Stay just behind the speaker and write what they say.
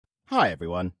Hi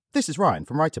everyone, this is Ryan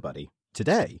from WriterBuddy.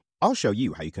 Today, I'll show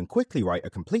you how you can quickly write a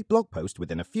complete blog post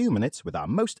within a few minutes with our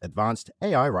most advanced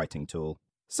AI writing tool.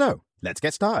 So, let's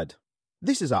get started.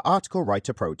 This is our Article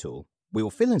Writer Pro tool. We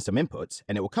will fill in some inputs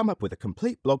and it will come up with a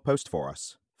complete blog post for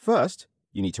us. First,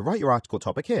 you need to write your article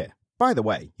topic here. By the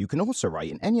way, you can also write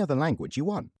in any other language you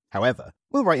want. However,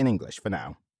 we'll write in English for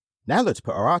now. Now let's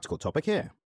put our article topic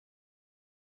here.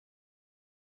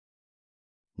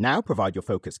 Now provide your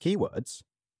focus keywords.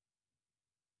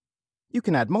 You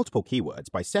can add multiple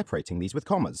keywords by separating these with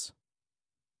commas.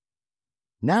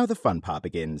 Now the fun part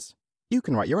begins. You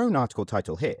can write your own article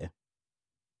title here.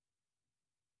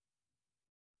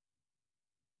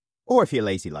 Or if you're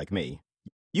lazy like me,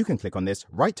 you can click on this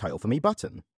Write Title for Me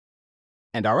button.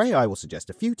 And our AI will suggest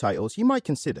a few titles you might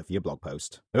consider for your blog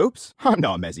post. Oops, I'm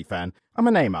not a Messi fan, I'm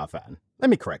a Neymar fan. Let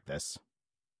me correct this.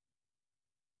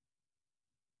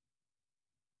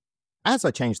 As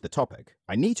I change the topic,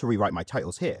 I need to rewrite my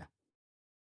titles here.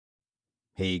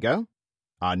 Here you go,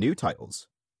 our new titles.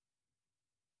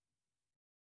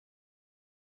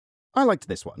 I liked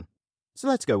this one, so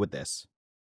let's go with this.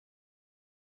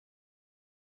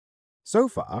 So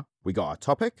far, we got our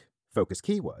topic, focus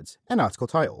keywords, and article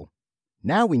title.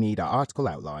 Now we need our article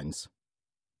outlines.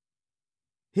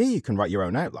 Here you can write your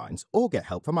own outlines or get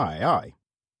help from our AI.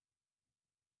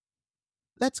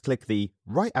 Let's click the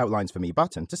Write Outlines for Me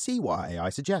button to see what our AI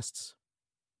suggests.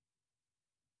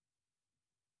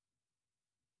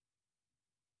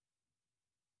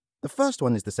 The first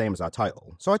one is the same as our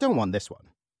title, so I don't want this one.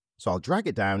 So I'll drag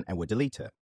it down and we'll delete it.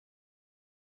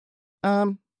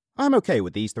 I'm okay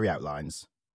with these three outlines.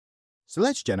 So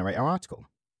let's generate our article.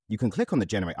 You can click on the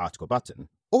Generate Article button,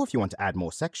 or if you want to add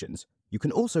more sections, you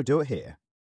can also do it here.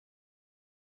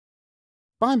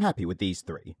 But I'm happy with these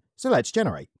three, so let's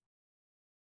generate.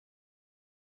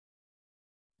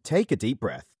 Take a deep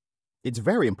breath. It's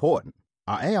very important.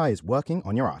 Our AI is working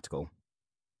on your article.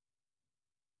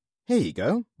 Here you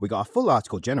go, we got a full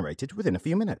article generated within a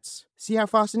few minutes. See how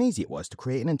fast and easy it was to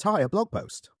create an entire blog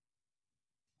post?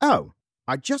 Oh,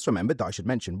 I just remembered that I should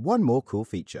mention one more cool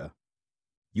feature.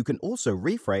 You can also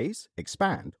rephrase,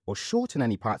 expand, or shorten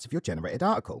any parts of your generated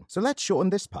article. So let's shorten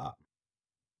this part.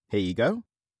 Here you go.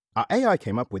 Our AI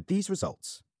came up with these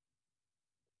results.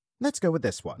 Let's go with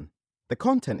this one. The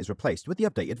content is replaced with the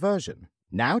updated version.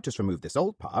 Now just remove this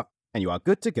old part, and you are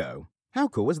good to go. How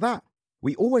cool was that?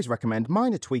 We always recommend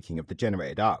minor tweaking of the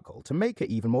generated article to make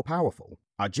it even more powerful.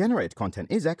 Our generated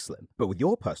content is excellent, but with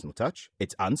your personal touch,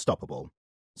 it's unstoppable.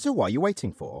 So what are you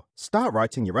waiting for? Start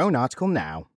writing your own article now.